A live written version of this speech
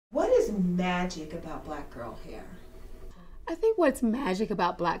magic about black girl hair? I think what's magic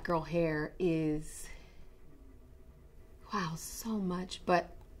about black girl hair is, wow, so much,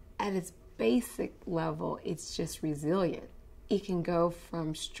 but at its basic level, it's just resilient. It can go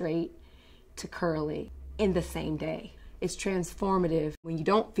from straight to curly in the same day. It's transformative. When you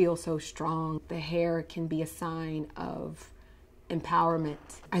don't feel so strong, the hair can be a sign of empowerment.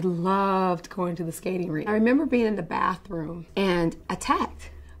 I loved going to the skating rink. I remember being in the bathroom and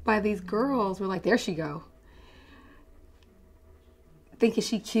attacked by these girls who were like, there she go, thinking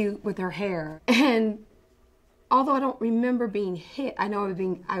she cute with her hair. And although I don't remember being hit, I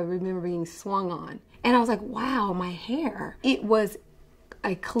remember being swung on. And I was like, wow, my hair. It was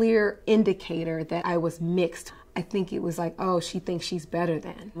a clear indicator that I was mixed. I think it was like, oh, she thinks she's better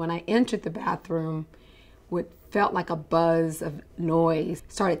than. When I entered the bathroom, what felt like a buzz of noise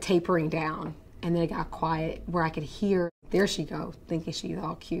started tapering down. And then it got quiet where I could hear, there she go, thinking she's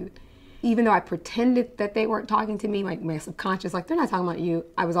all cute. Even though I pretended that they weren't talking to me, like my subconscious, like, they're not talking about you.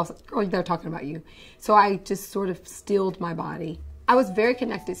 I was also, girl, they're talking about you. So I just sort of stilled my body. I was very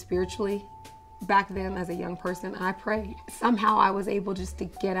connected spiritually back then as a young person. I prayed. Somehow I was able just to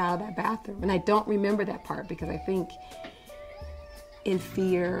get out of that bathroom. And I don't remember that part because I think in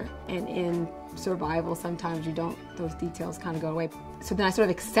fear and in survival, sometimes those details kind of go away. So then I sort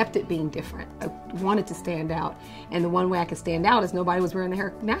of accepted being different. I wanted to stand out. And the one way I could stand out is nobody was wearing their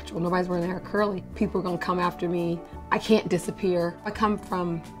hair natural. Nobody's wearing their hair curly. People are gonna come after me. I can't disappear. I come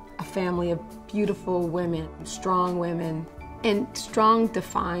from a family of beautiful women, and strong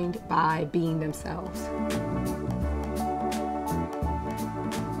defined by being themselves.